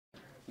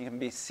You can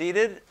be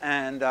seated,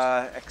 and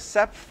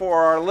except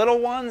for our little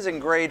ones in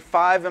grade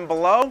 5 and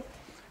below,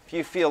 if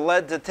you feel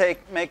led to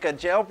make a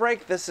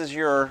jailbreak, this is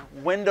your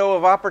window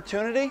of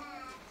opportunity.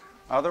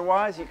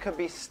 Otherwise, you could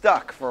be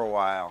stuck for a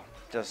while,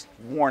 just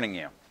warning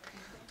you.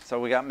 So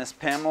we got Miss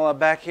Pamela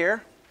back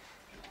here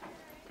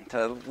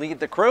to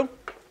lead the crew.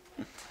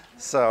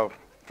 So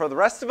for the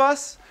rest of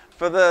us,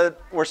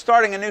 we're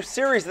starting a new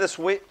series this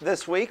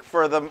week.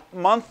 For the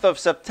month of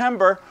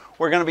September,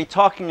 we're going to be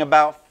talking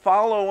about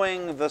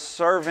following the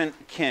servant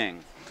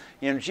king.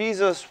 You know,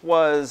 Jesus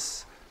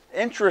was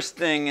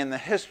interesting in the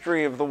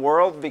history of the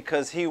world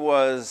because he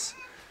was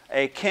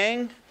a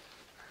king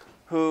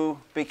who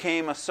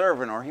became a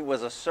servant, or he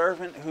was a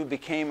servant who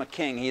became a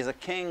king. He's a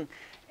king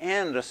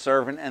and a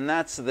servant, and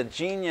that's the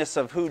genius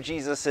of who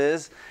Jesus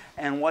is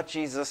and what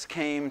Jesus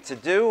came to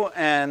do.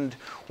 And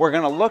we're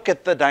going to look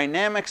at the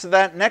dynamics of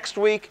that. Next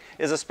week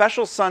is a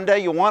special Sunday.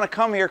 You want to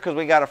come here because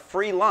we got a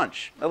free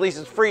lunch. At least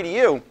it's free to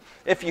you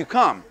if you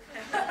come.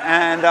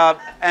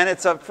 And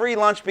it's a free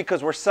lunch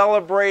because we're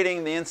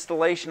celebrating the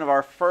installation of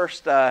our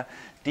first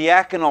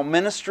diaconal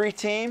ministry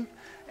team.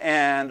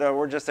 And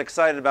we're just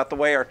excited about the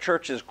way our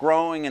church is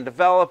growing and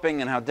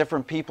developing and how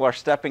different people are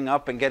stepping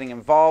up and getting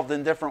involved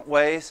in different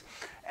ways.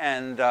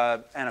 And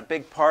a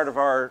big part of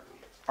our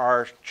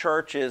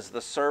church is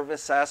the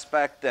service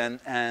aspect.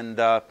 And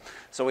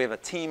so we have a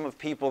team of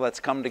people that's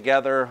come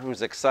together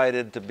who's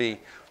excited to be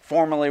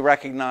formally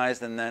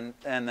recognized and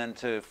then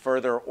to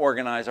further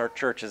organize our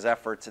church's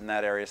efforts in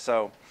that area.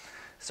 So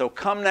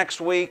come next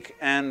week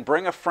and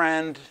bring a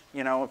friend.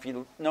 You know, if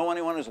you know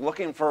anyone who's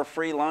looking for a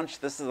free lunch,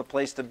 this is the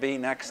place to be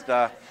next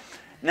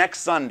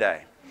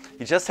Sunday.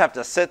 You just have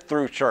to sit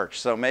through church,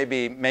 so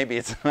maybe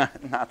it's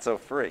not so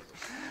free.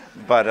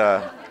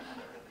 But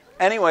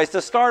anyways,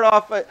 to start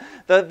off,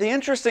 the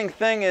interesting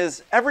thing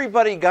is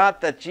everybody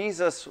got that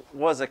Jesus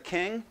was a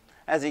king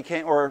as he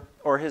came,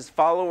 or his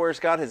followers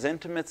got, his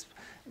intimates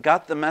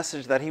got the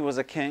message that he was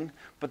a king,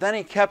 but then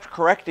he kept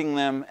correcting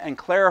them and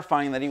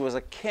clarifying that he was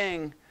a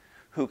king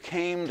who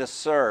came to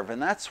serve.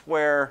 And that's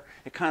where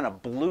it kind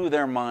of blew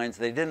their minds.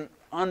 They didn't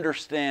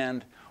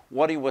understand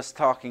what he was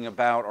talking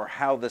about or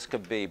how this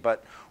could be.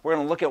 But we're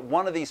going to look at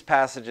one of these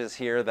passages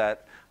here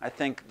that I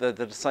think the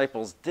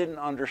disciples didn't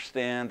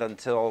understand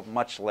until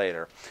much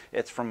later.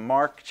 It's from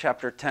Mark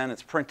chapter 10.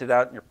 It's printed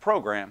out in your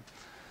program.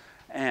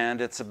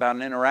 And it's about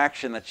an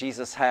interaction that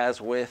Jesus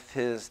has with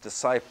his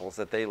disciples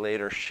that they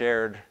later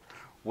shared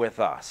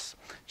with us.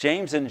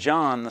 James and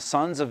John, the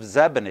sons of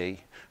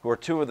Zebedee, who are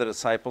two of the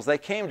disciples, they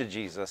came to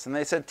Jesus and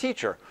they said,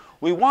 "Teacher,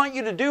 we want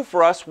you to do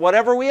for us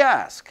whatever we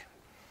ask."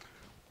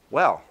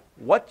 "Well,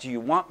 what do you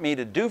want me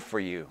to do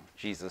for you?"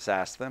 Jesus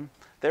asked them.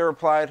 They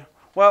replied,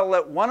 "Well,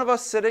 let one of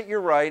us sit at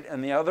your right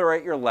and the other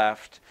at your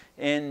left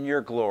in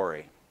your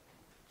glory."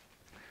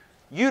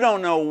 "You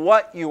don't know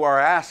what you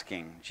are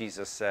asking,"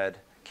 Jesus said.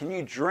 "Can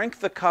you drink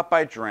the cup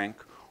I drink,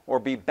 or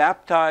be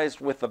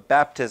baptized with the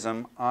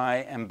baptism I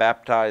am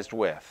baptized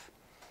with?"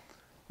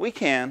 "We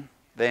can,"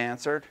 they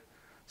answered.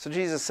 So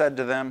Jesus said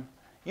to them,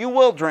 "You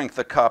will drink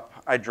the cup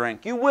I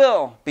drink. You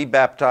will be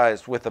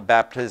baptized with the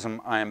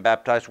baptism I am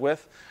baptized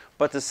with.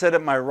 But to sit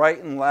at my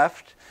right and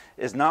left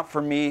is not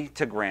for me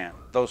to grant.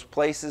 Those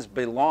places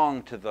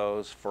belong to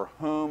those for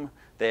whom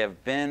they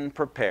have been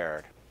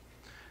prepared."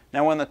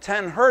 Now when the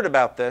 10 heard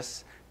about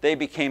this, they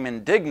became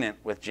indignant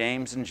with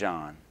James and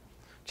John.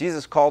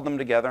 Jesus called them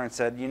together and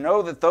said, "You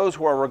know that those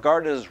who are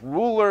regarded as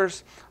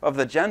rulers of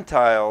the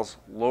Gentiles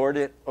lord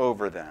it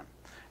over them,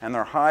 and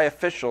their high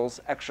officials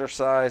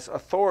exercise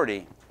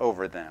authority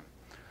over them.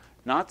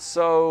 Not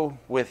so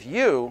with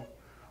you.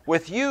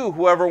 With you,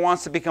 whoever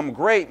wants to become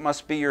great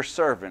must be your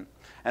servant,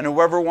 and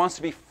whoever wants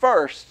to be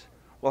first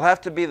will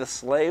have to be the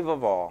slave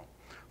of all.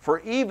 For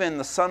even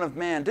the Son of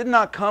Man did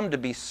not come to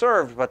be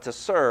served, but to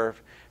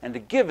serve, and to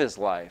give his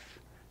life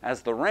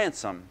as the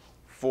ransom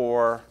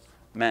for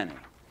many."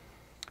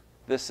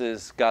 This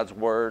is God's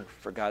word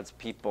for God's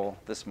people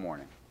this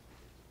morning.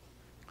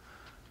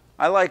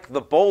 I like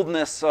the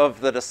boldness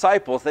of the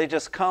disciples. They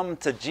just come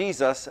to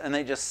Jesus and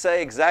they just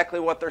say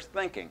exactly what they're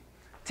thinking.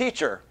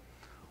 "Teacher,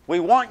 we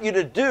want you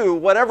to do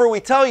whatever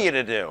we tell you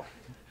to do."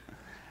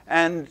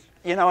 And,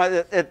 you know,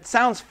 it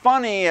sounds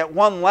funny at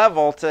one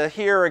level to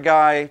hear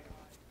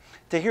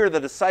the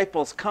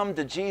disciples come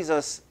to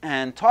Jesus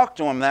and talk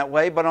to him that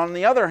way. But on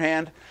the other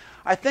hand,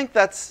 I think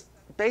that's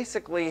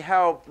basically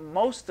how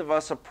most of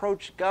us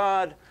approach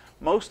God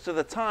most of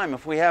the time.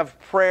 If we have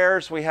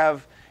prayers, we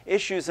have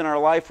issues in our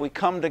life, we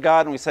come to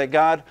God and we say,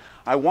 "God,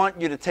 I want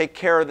you to take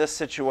care of this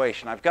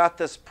situation. I've got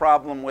this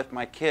problem with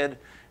my kid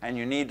and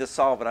you need to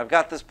solve it. I've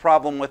got this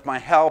problem with my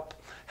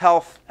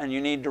health and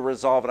you need to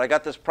resolve it. I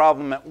got this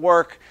problem at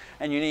work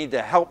and you need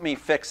to help me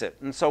fix it."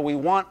 And so we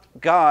want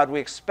God, we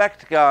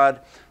expect God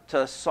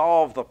to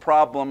solve the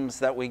problems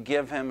that we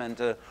give him and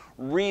to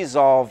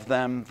resolve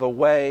them the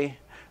way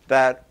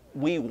that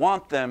we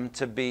want them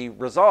to be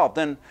resolved.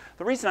 And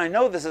the reason I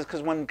know this is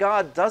because when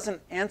God doesn't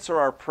answer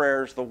our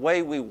prayers the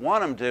way we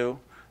want him to,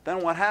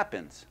 then what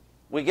happens?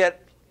 We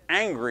get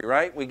angry,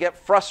 right? We get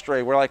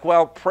frustrated. We're like,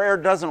 well, prayer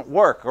doesn't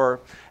work.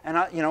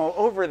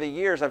 Over the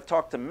years, I've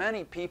talked to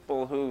many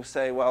people who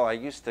say, well, I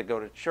used to go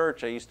to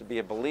church, I used to be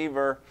a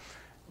believer,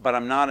 but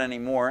I'm not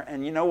anymore.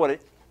 And you know what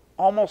it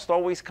almost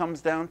always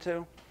comes down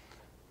to?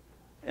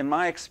 In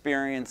my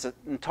experience,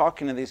 in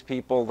talking to these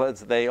people, as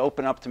they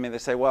open up to me, they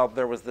say, well,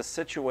 there was this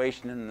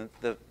situation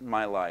in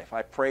my life.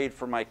 I prayed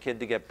for my kid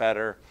to get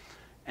better,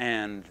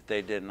 and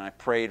they didn't. I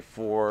prayed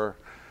for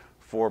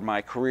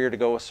my career to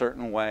go a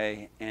certain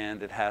way,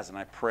 and it hasn't.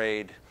 I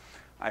prayed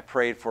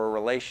for a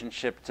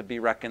relationship to be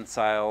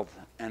reconciled,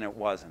 and it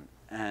wasn't.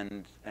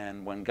 And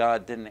when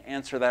God didn't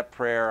answer that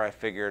prayer, I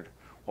figured,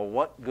 well,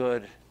 what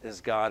good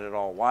is God at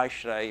all? Why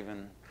should I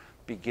even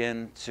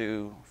begin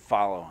to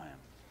follow him?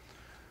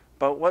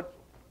 But what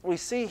we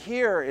see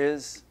here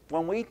is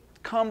when we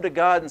come to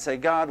God and say,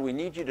 God, we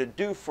need you to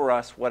do for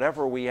us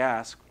whatever we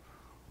ask,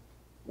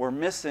 we're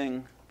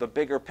missing the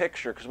bigger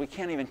picture, because we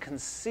can't even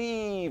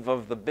conceive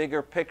of the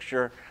bigger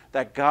picture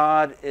that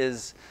God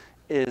is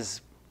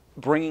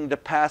bringing to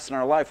pass in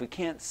our life. We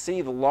can't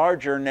see the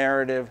larger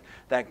narrative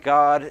that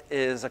God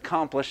is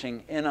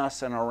accomplishing in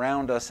us and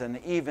around us and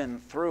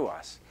even through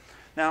us.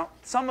 Now,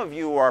 some of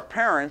you are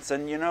parents,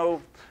 and you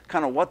know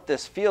kind of what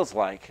this feels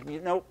like. You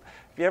know,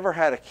 have you ever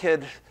had a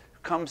kid who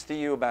comes to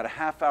you about a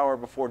half hour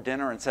before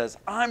dinner and says,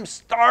 I'm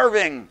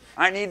starving,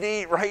 I need to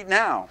eat right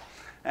now?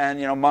 And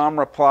mom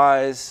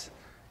replies,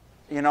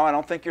 I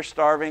don't think you're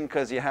starving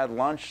because you had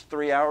lunch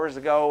 3 hours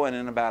ago, and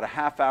in about a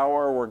half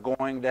hour we're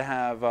going to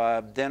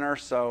have dinner,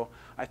 so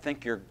I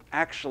think you're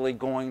actually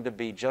going to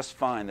be just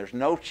fine. There's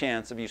no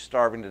chance of you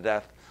starving to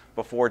death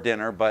before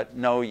dinner, but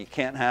no, you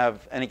can't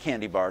have any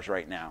candy bars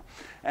right now.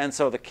 And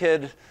so the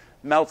kid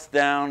melts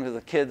down because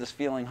the kid is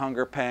feeling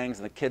hunger pangs,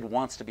 and the kid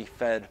wants to be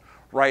fed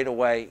right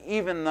away,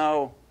 even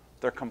though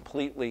they're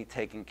completely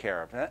taken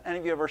care of. Any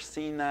of you ever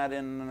seen that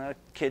in a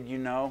kid you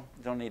know?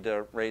 You don't need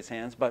to raise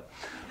hands, but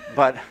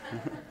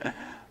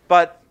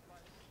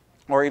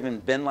or even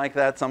been like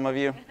that, some of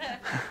you.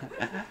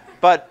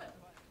 But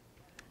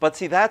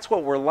see, that's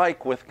what we're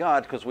like with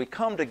God, because we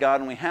come to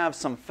God and we have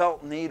some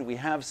felt need, we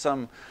have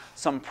some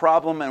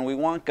problem, and we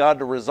want God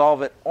to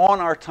resolve it on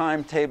our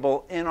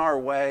timetable, in our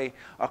way,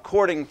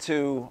 according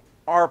to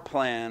our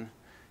plan.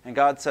 And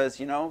God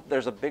says,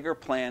 there's a bigger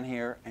plan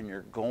here, and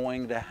you're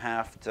going to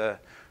have to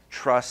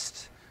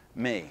trust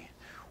me.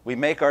 We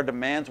make our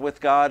demands with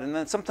God, and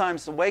then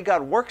sometimes the way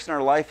God works in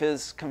our life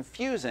is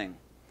confusing.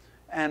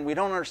 And we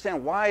don't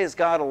understand, why is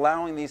God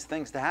allowing these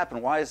things to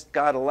happen? Why is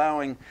God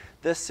allowing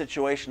this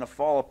situation to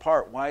fall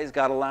apart? Why is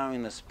God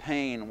allowing this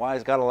pain? Why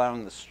is God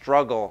allowing the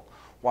struggle?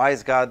 Why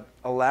is God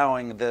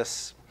allowing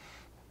this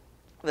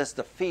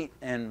defeat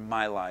in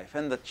my life?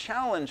 And the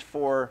challenge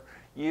for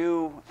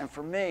you and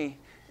for me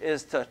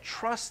is to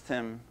trust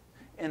him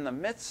in the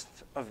midst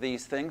of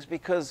these things,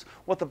 because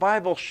what the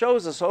Bible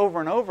shows us over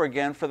and over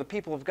again for the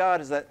people of God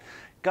is that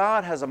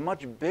God has a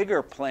much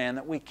bigger plan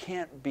that we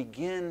can't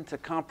begin to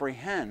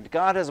comprehend.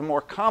 God has a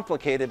more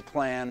complicated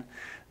plan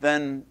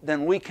than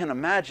we can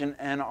imagine,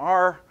 and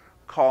our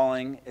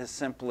calling is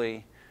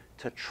simply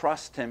to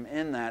trust him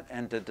in that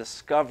and to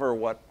discover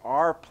what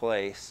our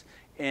place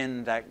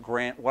in that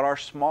what our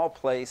small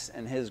place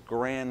in his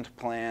grand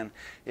plan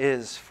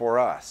is for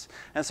us.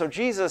 And so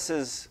Jesus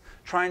is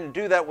trying to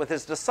do that with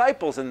his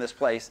disciples in this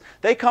place.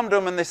 They come to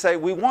him and they say,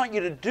 we want you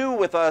to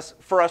do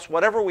for us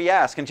whatever we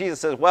ask. And Jesus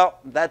says, well,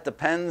 that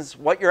depends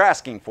what you're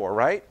asking for,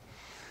 right?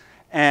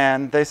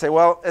 And they say,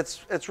 well,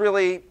 it's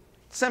really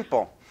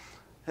simple.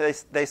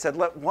 They said,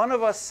 let one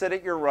of us sit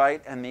at your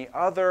right and the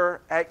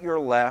other at your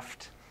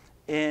left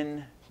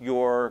in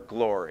your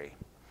glory.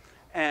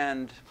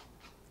 And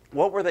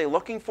what were they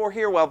looking for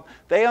here? Well,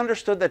 they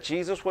understood that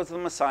Jesus was the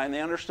Messiah, and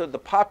they understood the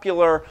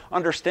popular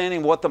understanding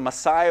of what the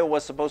Messiah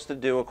was supposed to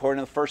do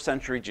according to the first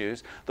century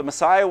Jews. The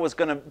Messiah was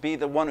going to be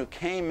the one who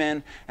came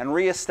in and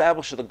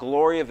reestablished the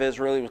glory of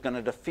Israel. He was going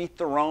to defeat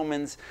the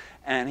Romans,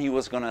 and he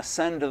was going to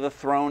ascend to the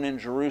throne in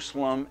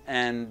Jerusalem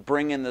and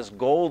bring in this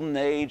golden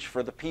age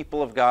for the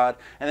people of God.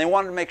 And they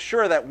wanted to make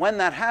sure that when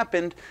that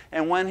happened,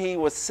 and when he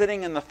was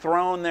sitting in the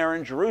throne there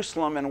in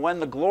Jerusalem, and when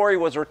the glory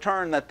was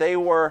returned, that they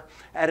were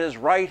at his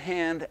right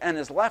hand and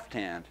his left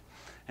hand.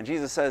 And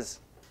Jesus says,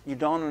 you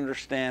don't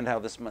understand how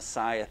this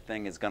Messiah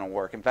thing is going to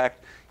work. In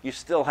fact, you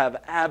still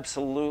have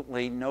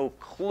absolutely no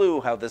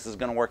clue how this is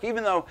going to work.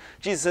 Even though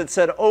Jesus had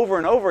said over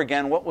and over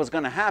again what was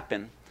going to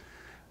happen,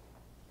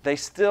 they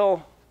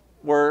still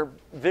were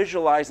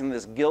visualizing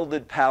this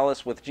gilded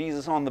palace with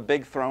Jesus on the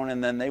big throne,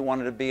 and then they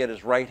wanted to be at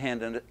his right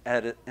hand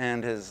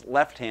and his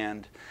left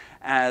hand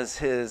as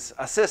his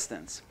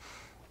assistants.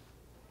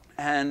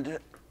 And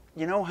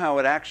you know how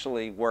it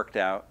actually worked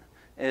out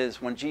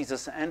is when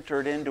Jesus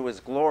entered into his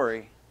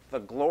glory, the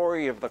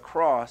glory of the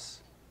cross,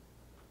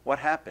 what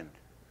happened?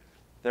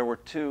 There were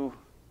two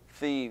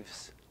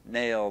thieves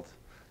nailed,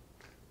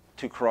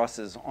 two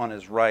crosses on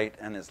his right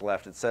and his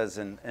left. It says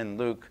in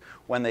Luke,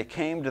 when they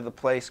came to the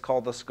place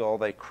called the Skull,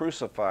 they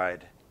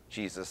crucified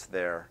Jesus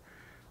there,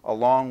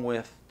 along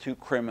with two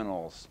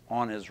criminals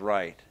on his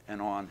right and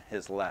on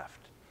his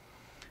left.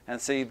 And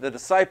see, the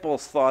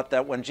disciples thought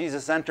that when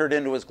Jesus entered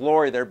into his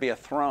glory, there'd be a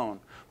throne.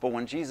 But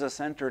when Jesus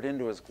entered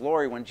into his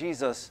glory, when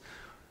Jesus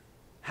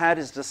had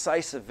his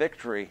decisive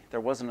victory, there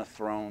wasn't a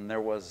throne,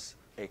 there was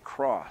a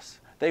cross.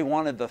 They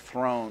wanted the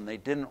throne, they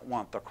didn't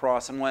want the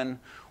cross. And when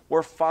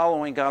we're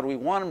following God, we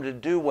want him to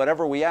do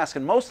whatever we ask.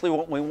 And mostly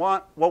what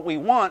we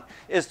want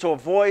is to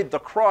avoid the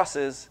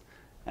crosses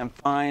and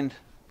find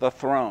the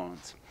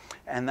thrones.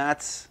 And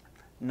that's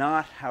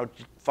not how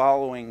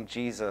following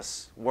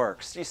Jesus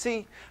works. You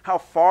see how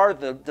far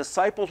the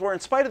disciples were, in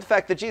spite of the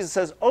fact that Jesus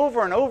says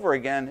over and over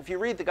again, if you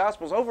read the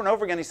Gospels over and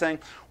over again, he's saying,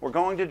 we're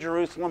going to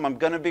Jerusalem, I'm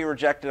going to be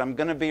rejected, I'm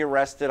going to be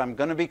arrested, I'm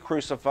going to be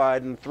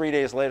crucified, and 3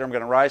 days later I'm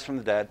going to rise from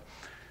the dead.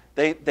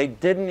 They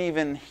didn't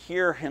even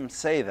hear him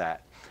say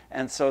that.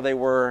 And so they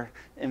were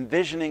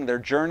envisioning their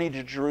journey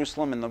to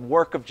Jerusalem and the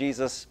work of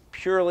Jesus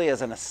purely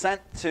as an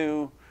ascent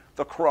to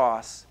the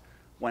cross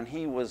when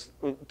he was,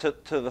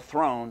 to the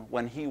throne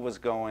when he was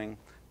going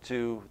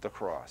to the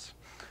cross.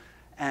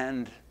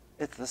 And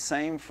it's the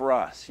same for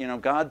us. You know,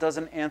 God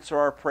doesn't answer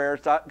our prayers.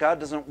 God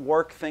doesn't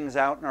work things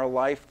out in our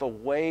life the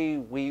way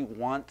we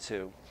want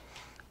to.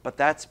 But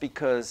that's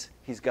because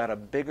he's got a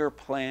bigger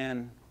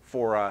plan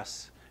for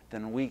us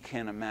than we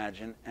can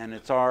imagine. And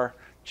it's our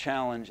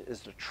challenge is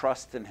to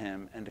trust in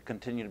him and to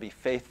continue to be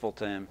faithful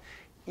to him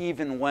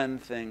even when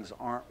things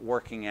aren't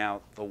working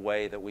out the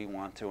way that we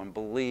want to, and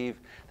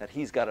believe that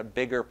he's got a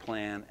bigger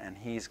plan and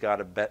he's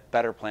got a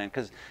better plan.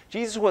 Because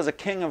Jesus was a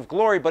king of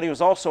glory, but he was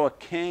also a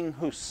king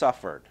who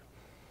suffered.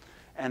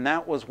 And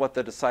that was what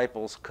the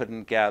disciples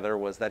couldn't gather,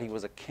 was that he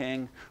was a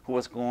king who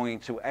was going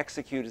to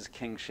execute his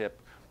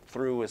kingship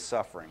through his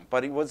suffering.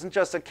 But he wasn't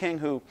just a king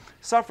who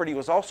suffered, he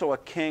was also a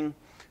king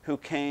who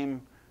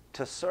came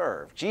to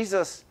serve.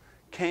 Jesus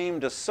came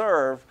to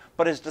serve,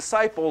 but his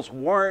disciples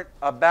weren't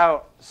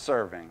about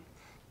serving.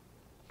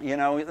 You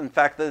know, in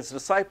fact, his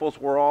disciples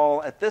were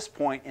all, at this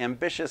point,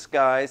 ambitious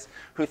guys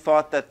who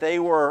thought that they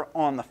were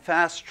on the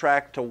fast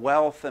track to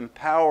wealth and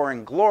power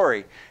and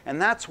glory.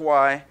 And that's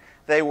why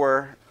they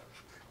were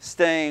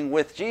staying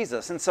with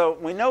Jesus. And so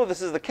we know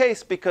this is the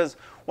case because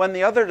when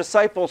the other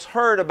disciples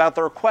heard about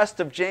the request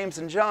of James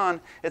and John,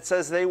 it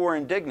says they were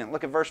indignant.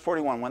 Look at verse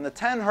 41. When the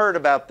 10 heard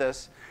about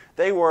this,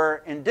 they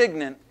were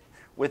indignant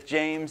with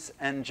James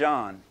and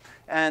John.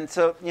 And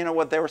so, you know,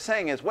 what they were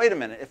saying is, wait a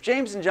minute, if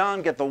James and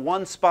John get the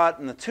 1 spot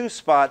and the 2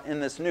 spot in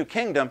this new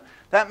kingdom,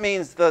 that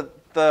means the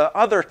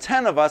other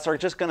 10 of us are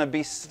just going to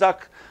be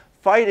stuck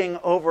fighting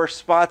over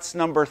spots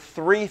number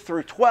 3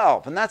 through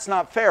 12. And that's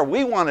not fair.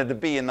 We wanted to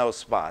be in those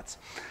spots.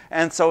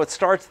 And so it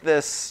starts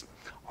this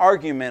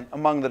argument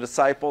among the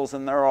disciples,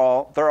 and they're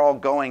all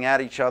going at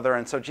each other.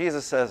 And so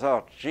Jesus says,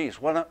 oh, geez,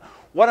 what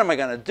am I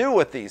going to do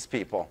with these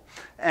people?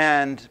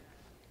 And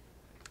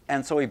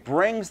so he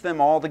brings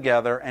them all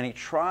together, and he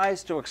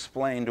tries to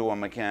explain to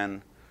them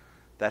again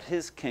that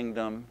his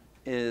kingdom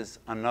is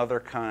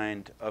another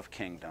kind of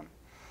kingdom.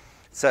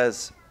 It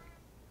says,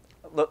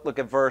 look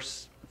at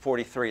verse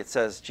 43. It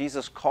says,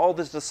 Jesus called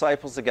his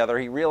disciples together.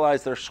 He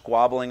realized they're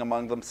squabbling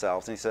among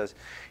themselves. And he says,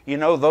 you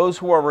know, those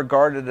who are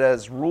regarded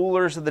as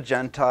rulers of the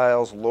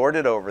Gentiles lord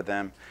it over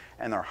them,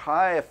 and their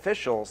high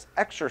officials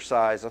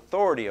exercise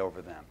authority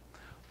over them.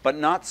 But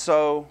not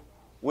so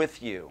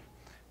with you.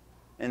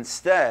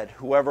 Instead,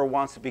 whoever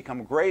wants to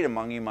become great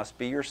among you must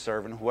be your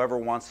servant. Whoever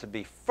wants to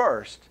be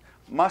first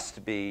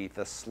must be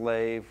the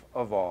slave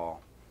of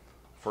all.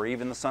 For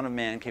even the Son of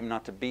Man came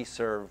not to be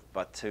served,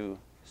 but to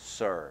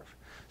serve.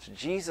 So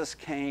Jesus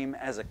came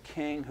as a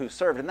king who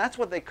served. And that's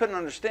what they couldn't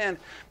understand,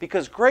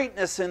 because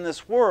greatness in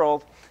this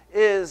world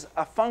is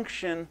a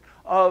function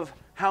of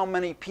how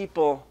many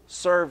people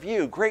serve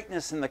you.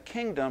 Greatness in the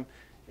kingdom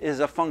is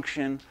a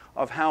function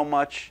of how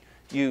much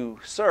you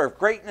serve.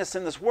 Greatness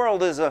in this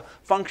world is a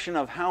function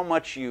of how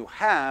much you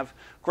have.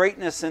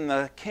 Greatness in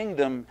the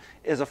kingdom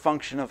is a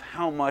function of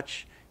how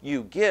much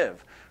you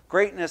give.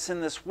 Greatness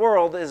in this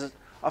world is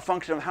a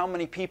function of how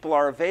many people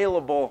are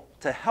available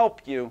to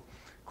help you.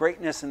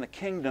 Greatness in the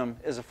kingdom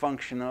is a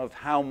function of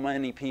how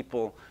many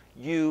people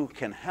you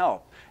can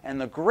help.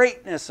 And the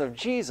greatness of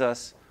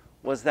Jesus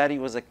was that he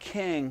was a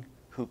king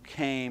who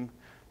came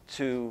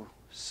to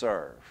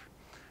serve.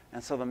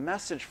 And so the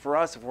message for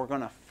us, if we're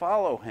going to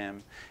follow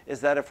him,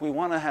 is that if we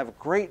want to have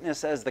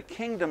greatness as the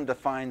kingdom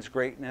defines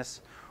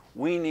greatness,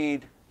 we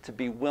need to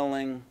be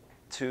willing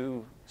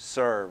to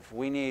serve.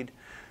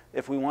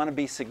 If we want to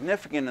be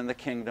significant in the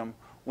kingdom,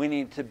 we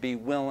need to be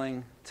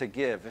willing to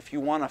give. If you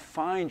want to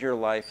find your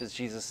life, as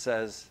Jesus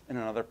says in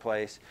another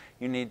place,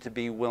 you need to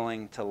be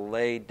willing to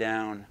lay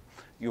down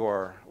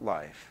your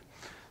life.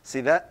 See,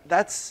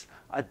 that's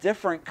a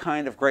different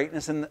kind of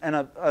greatness, and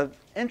an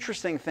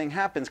interesting thing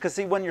happens. Because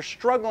see, when you're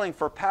struggling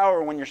for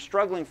power, when you're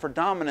struggling for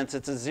dominance,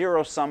 it's a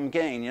zero-sum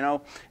gain. You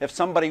know, if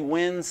somebody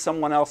wins,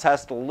 someone else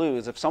has to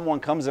lose. If someone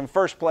comes in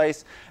first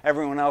place,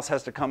 everyone else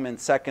has to come in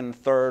second,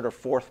 third, or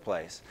fourth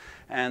place.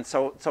 And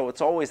so it's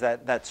always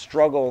that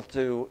struggle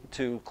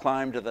to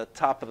climb to the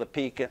top of the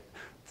peak,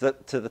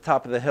 to the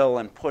top of the hill,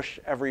 and push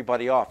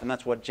everybody off. And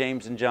that's what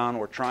James and John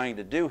were trying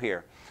to do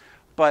here.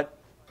 But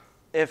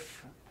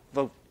if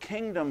the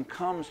kingdom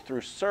comes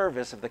through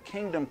service, if the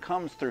kingdom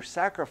comes through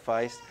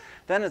sacrifice,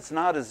 then it's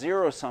not a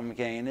zero-sum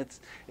gain.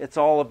 It's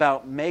all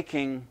about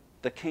making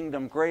the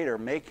kingdom greater,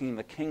 making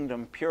the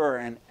kingdom pure,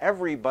 and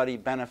everybody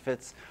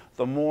benefits.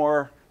 The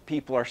more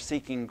people are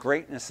seeking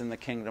greatness in the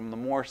kingdom, the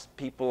more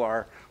people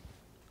are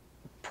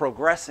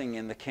progressing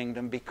in the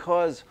kingdom,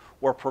 because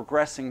we're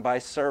progressing by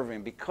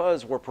serving,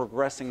 because we're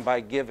progressing by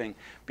giving,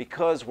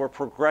 because we're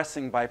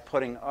progressing by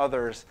putting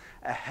others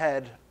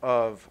ahead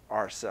of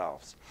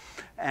ourselves.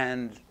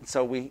 And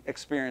so we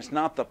experience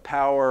not the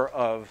power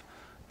of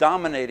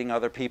dominating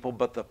other people,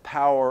 but the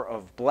power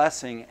of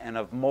blessing and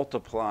of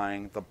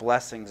multiplying the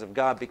blessings of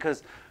God,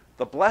 because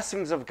the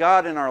blessings of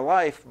God in our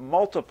life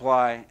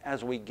multiply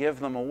as we give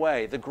them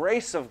away. The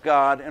grace of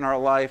God in our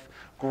life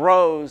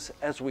grows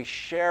as we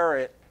share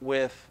it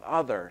with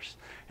others.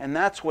 And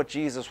that's what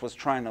Jesus was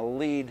trying to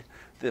lead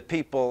the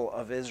people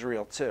of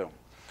Israel to.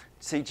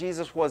 See,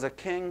 Jesus was a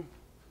king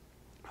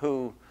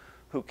who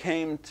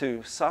came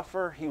to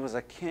suffer. He was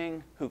a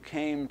king who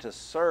came to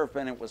serve,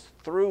 and it was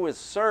through his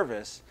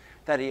service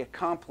that he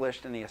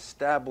accomplished and he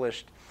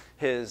established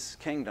his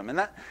kingdom.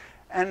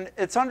 And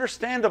it's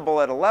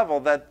understandable at a level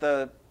that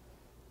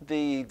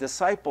the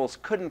disciples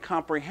couldn't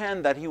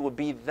comprehend that he would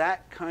be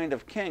that kind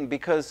of king,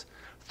 because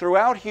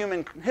throughout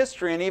human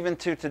history and even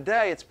to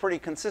today, it's pretty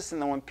consistent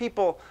that when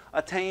people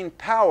attain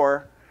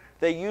power,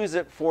 they use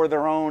it for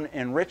their own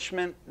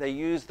enrichment. They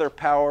use their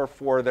power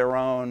for their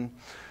own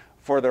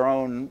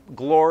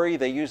glory.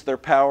 They use their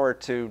power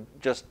to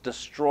just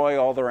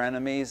destroy all their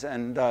enemies.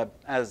 And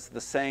as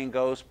the saying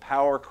goes,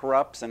 power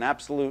corrupts, and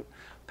absolute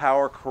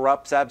power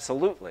corrupts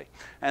absolutely.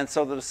 And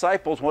so the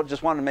disciples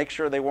just wanted to make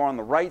sure they were on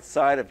the right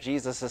side of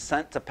Jesus'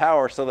 ascent to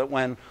power, so that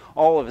when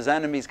all of his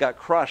enemies got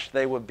crushed,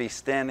 they would be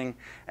standing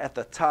at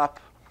the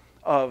top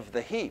of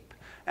the heap.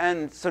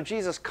 And so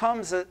Jesus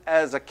comes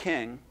as a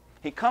king.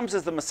 He comes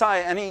as the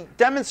Messiah, and he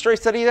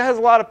demonstrates that he has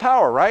a lot of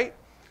power, right?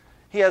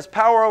 He has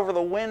power over the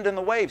wind and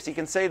the waves. He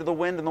can say to the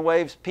wind and the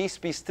waves, "Peace,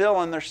 be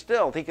still," and they're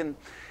stilled.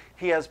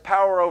 He has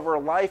power over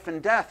life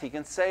and death. He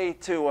can say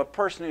to a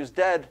person who's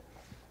dead,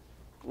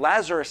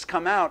 "Lazarus,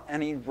 come out,"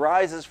 and he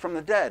rises from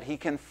the dead. He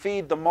can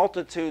feed the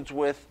multitudes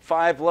with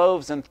 5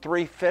 loaves and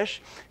 3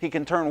 fish. He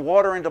can turn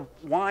water into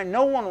wine.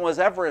 No one was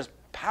ever as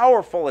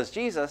powerful as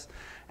Jesus.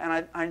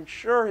 And I'm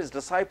sure his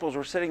disciples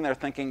were sitting there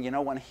thinking,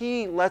 when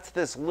he lets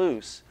this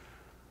loose,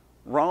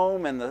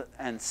 Rome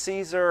and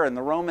Caesar and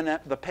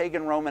the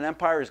pagan Roman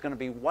Empire is going to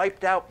be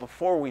wiped out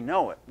before we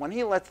know it. When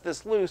he lets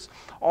this loose,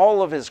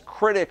 all of his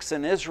critics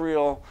in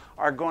Israel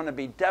are going to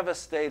be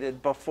devastated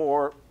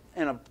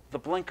in the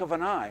blink of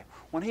an eye.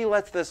 When he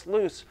lets this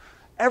loose,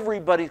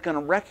 everybody's going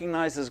to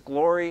recognize his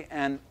glory,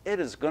 and it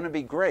is going to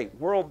be great.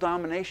 World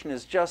domination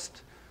is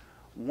just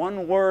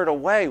one word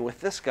away with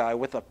this guy,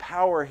 with the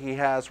power he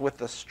has, with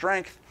the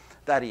strength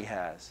that he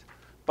has.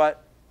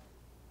 But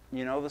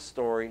you know the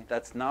story.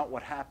 That's not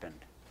what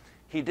happened.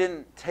 He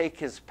didn't take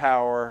his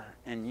power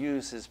and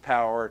use his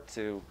power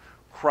to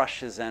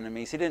crush his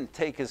enemies. He didn't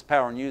take his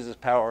power and use his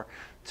power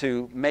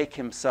to make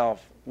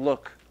himself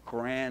look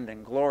grand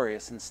and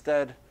glorious.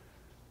 Instead,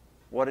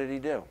 what did he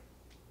do?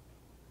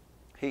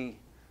 He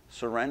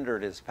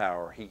surrendered his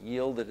power. He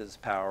yielded his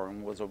power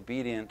and was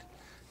obedient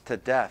to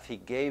death. He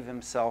gave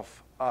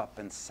himself up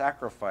and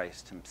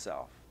sacrificed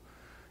himself.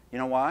 You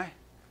know why?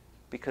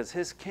 Because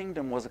his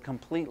kingdom was a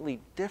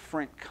completely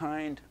different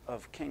kind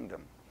of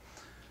kingdom.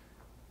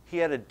 He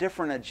had a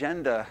different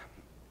agenda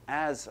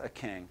as a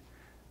king.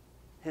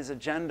 His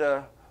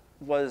agenda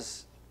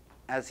was,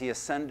 as he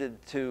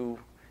ascended to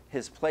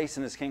his place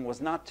in his kingdom,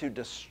 was not to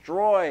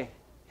destroy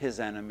his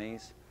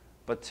enemies,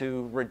 but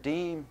to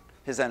redeem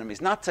his enemies.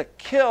 Not to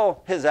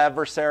kill his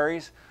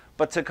adversaries,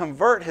 but to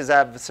convert his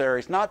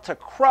adversaries. Not to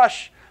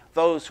crush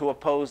those who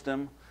opposed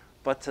him,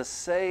 but to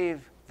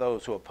save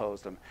those who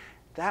opposed him.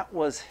 That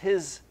was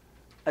his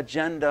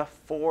agenda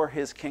for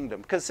his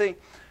kingdom. Because see,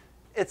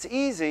 it's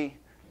easy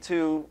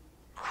to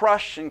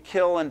crush and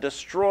kill and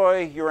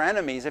destroy your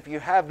enemies if you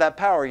have that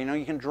power.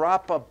 You can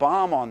drop a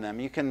bomb on them.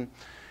 You can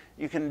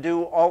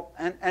do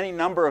any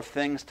number of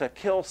things to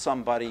kill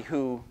somebody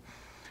who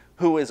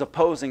is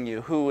opposing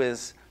you, who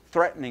is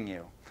threatening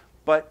you.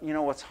 But you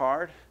know what's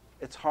hard?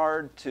 It's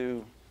hard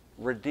to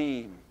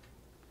redeem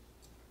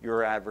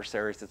your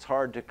adversaries. It's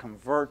hard to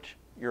convert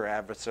your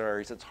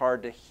adversaries. It's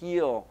hard to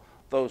heal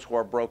those who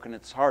are broken.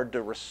 It's hard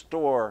to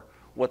restore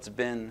what's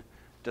been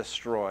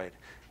destroyed.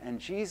 And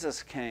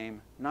Jesus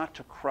came not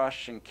to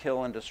crush and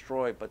kill and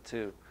destroy, but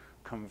to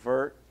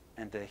convert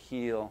and to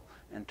heal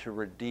and to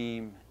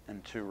redeem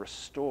and to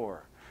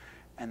restore.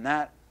 And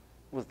that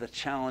was the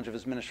challenge of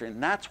his ministry.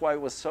 And that's why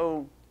it was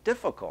so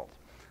difficult.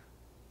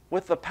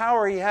 With the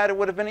power he had, it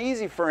would have been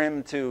easy for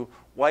him to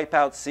wipe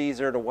out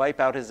Caesar, to wipe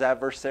out his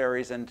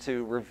adversaries, and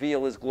to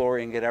reveal his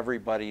glory and get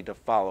everybody to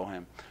follow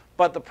him.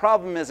 But the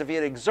problem is, if he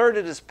had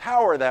exerted his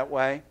power that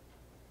way,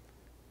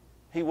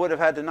 he would have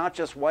had to not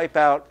just wipe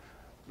out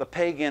the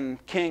pagan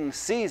king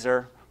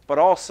Caesar, but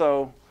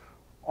also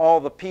all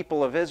the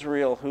people of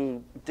Israel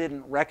who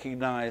didn't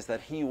recognize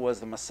that he was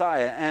the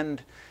Messiah.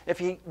 And if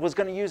he was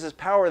going to use his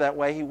power that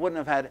way, he wouldn't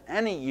have had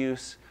any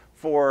use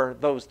for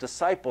those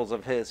disciples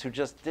of his who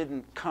just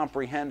didn't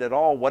comprehend at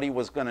all what he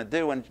was going to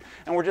do, and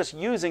were just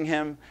using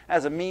him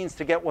as a means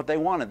to get what they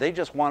wanted. They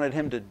just wanted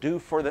him to do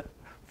for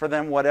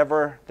them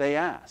whatever they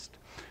asked.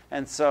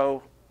 And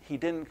so he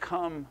didn't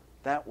come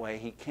that way.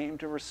 He came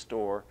to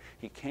restore,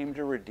 he came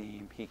to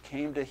redeem, he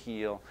came to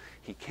heal,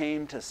 he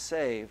came to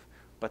save,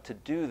 but to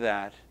do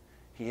that,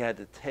 he had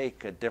to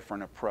take a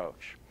different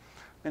approach.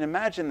 I mean,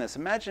 imagine this.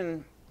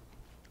 Imagine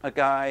a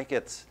guy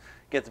gets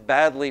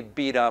badly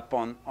beat up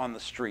on the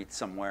street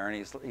somewhere,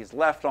 and he's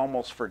left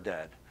almost for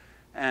dead.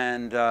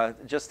 And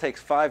it just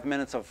takes 5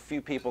 minutes of a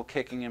few people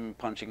kicking him,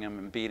 punching him,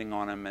 and beating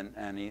on him,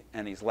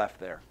 and he's left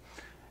there.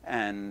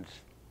 And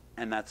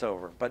that's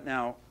over. But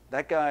now,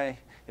 that guy,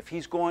 if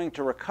he's going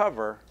to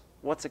recover,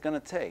 what's it going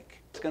to take?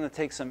 It's going to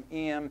take some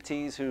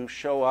EMTs who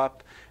show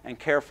up and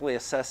carefully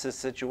assess his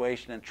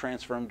situation and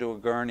transfer him to a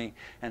gurney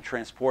and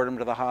transport him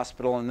to the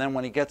hospital. And then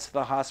when he gets to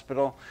the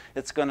hospital,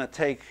 it's going to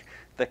take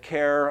the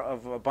care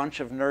of a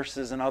bunch of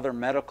nurses and other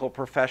medical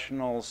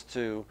professionals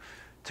to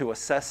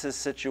assess his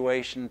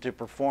situation, to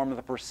perform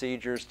the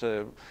procedures,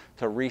 to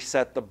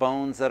reset the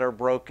bones that are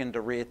broken,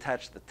 to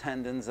reattach the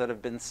tendons that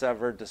have been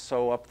severed, to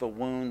sew up the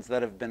wounds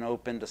that have been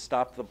opened, to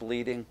stop the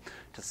bleeding,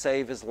 to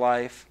save his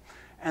life.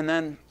 And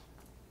then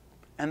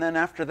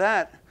after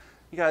that,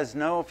 you guys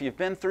know, if you've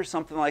been through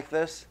something like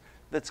this,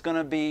 that's going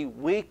to be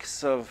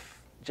weeks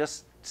of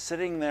just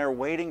sitting there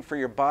waiting for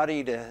your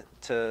body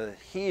to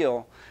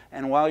heal.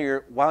 And while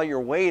you're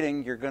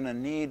waiting, you're going to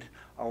need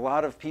a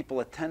lot of people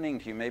attending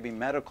to you, maybe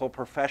medical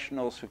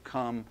professionals who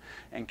come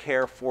and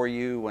care for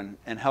you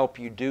and help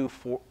you do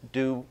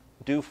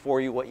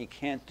for you what you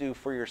can't do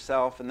for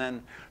yourself. And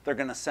then they're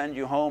going to send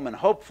you home, and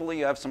hopefully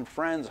you have some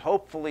friends,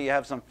 hopefully you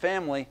have some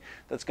family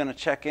that's going to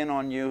check in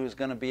on you, who's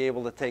going to be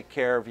able to take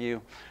care of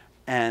you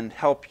and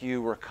help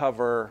you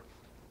recover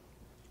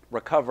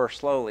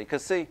slowly.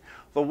 Because see,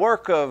 the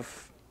work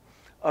of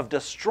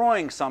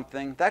destroying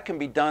something, that can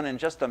be done in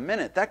just a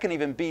minute. That can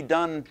even be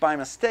done by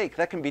mistake.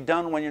 That can be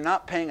done when you're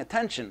not paying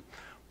attention.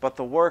 But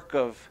the work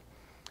of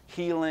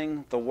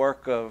healing, the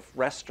work of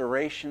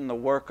restoration, the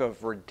work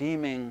of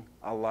redeeming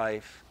a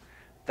life,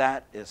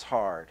 that is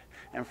hard.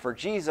 And for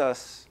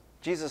Jesus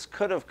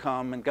could have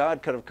come, and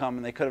God could have come,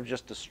 and they could have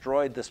just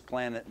destroyed this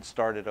planet and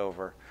started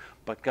over.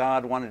 But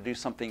God wanted to do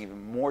something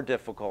even more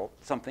difficult,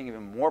 something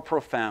even more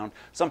profound,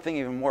 something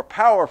even more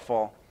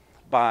powerful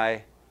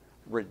by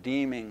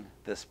redeeming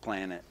this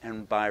planet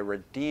and by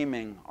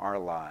redeeming our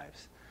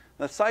lives.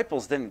 The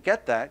disciples didn't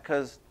get that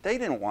because they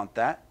didn't want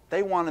that.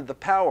 They wanted the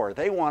power.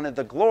 They wanted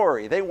the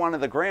glory. They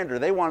wanted the grandeur.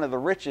 They wanted the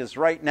riches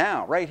right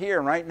now, right here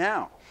and right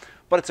now.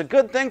 But it's a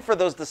good thing for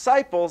those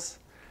disciples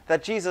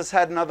that Jesus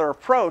had another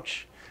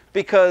approach,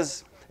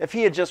 because if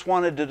he had just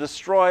wanted to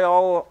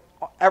destroy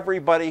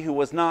everybody who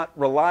was not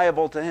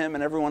reliable to him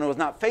and everyone who was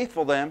not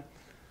faithful to him,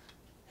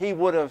 they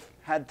would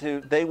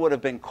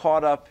have been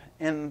caught up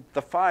in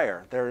the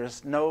fire. There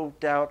is no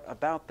doubt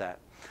about that.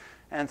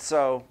 And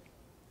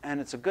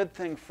it's a good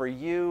thing for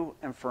you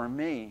and for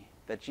me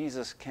that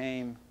Jesus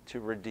came to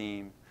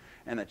redeem,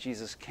 and that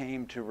Jesus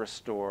came to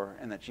restore,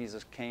 and that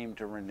Jesus came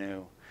to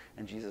renew,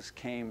 and Jesus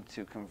came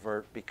to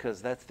convert,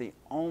 because that's the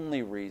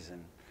only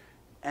reason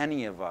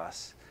any of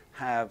us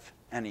have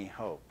any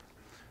hope.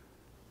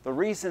 The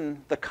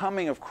reason the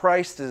coming of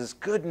Christ is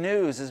good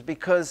news is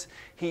because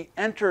he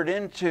entered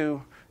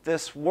into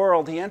this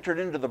world, he entered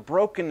into the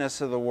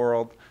brokenness of the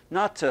world,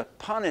 not to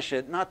punish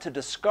it, not to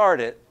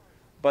discard it,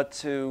 but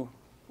to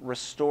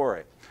restore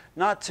it.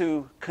 Not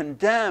to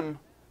condemn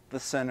the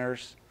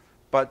sinners,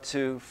 but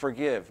to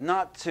forgive.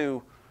 Not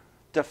to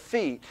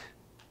defeat,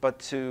 but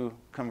to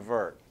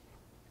convert.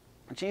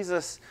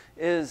 Jesus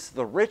is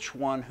the rich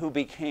one who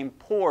became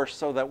poor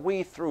so that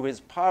we, through his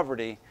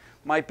poverty,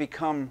 might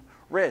become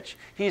rich.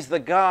 He's the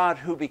God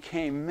who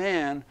became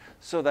man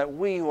so that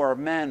we who are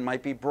men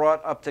might be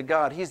brought up to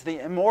God. He's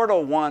the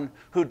immortal one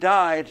who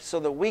died so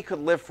that we could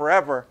live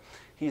forever.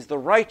 He's the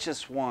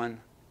righteous one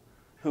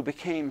who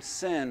became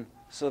sin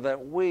so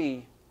that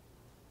we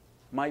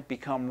might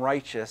become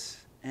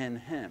righteous in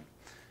him.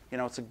 You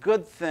know, it's a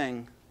good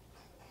thing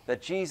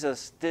that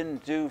Jesus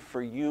doesn't do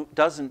for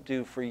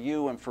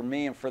you and for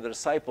me and for the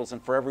disciples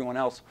and for everyone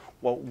else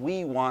what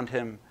we want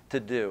him to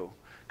do.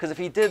 Because if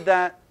he did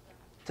that,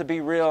 to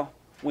be real,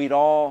 we'd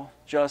all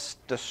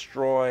just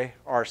destroy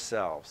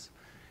ourselves.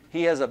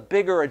 He has a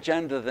bigger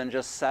agenda than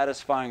just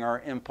satisfying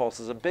our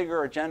impulses, a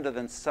bigger agenda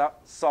than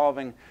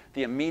solving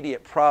the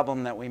immediate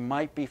problem that we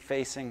might be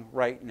facing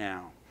right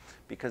now.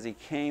 Because he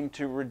came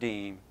to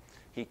redeem,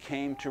 he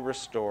came to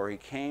restore, he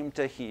came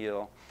to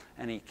heal,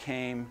 and he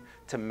came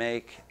to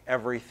make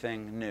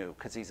everything new.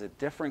 Because he's a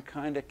different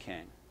kind of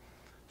king,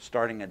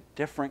 starting a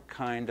different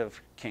kind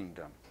of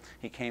kingdom.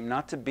 He came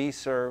not to be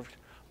served,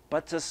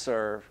 but to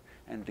serve,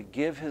 and to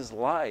give his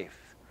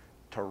life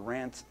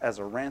as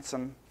a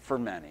ransom for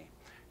many.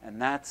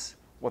 And that's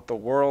what the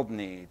world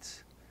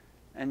needs.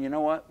 And you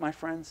know what, my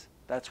friends?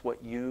 That's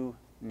what you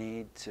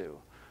need too.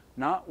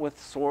 not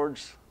with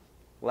swords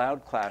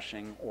loud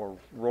clashing or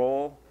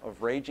roll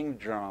of raging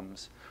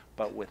drums,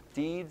 but with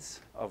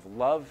deeds of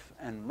love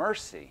and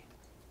mercy,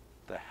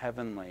 the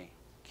heavenly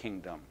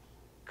kingdom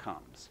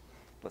comes.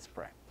 Let's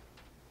pray.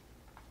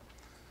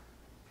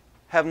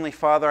 Heavenly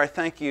Father, I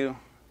thank you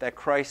that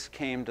Christ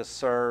came to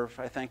serve.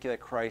 I thank you that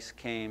Christ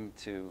came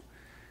to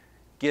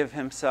give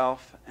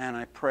himself, and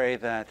I pray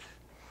that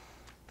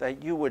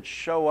you would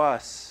show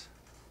us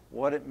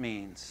what it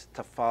means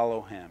to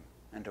follow him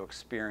and to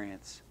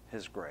experience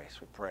his grace.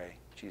 We pray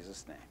in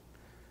Jesus' name.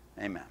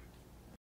 Amen.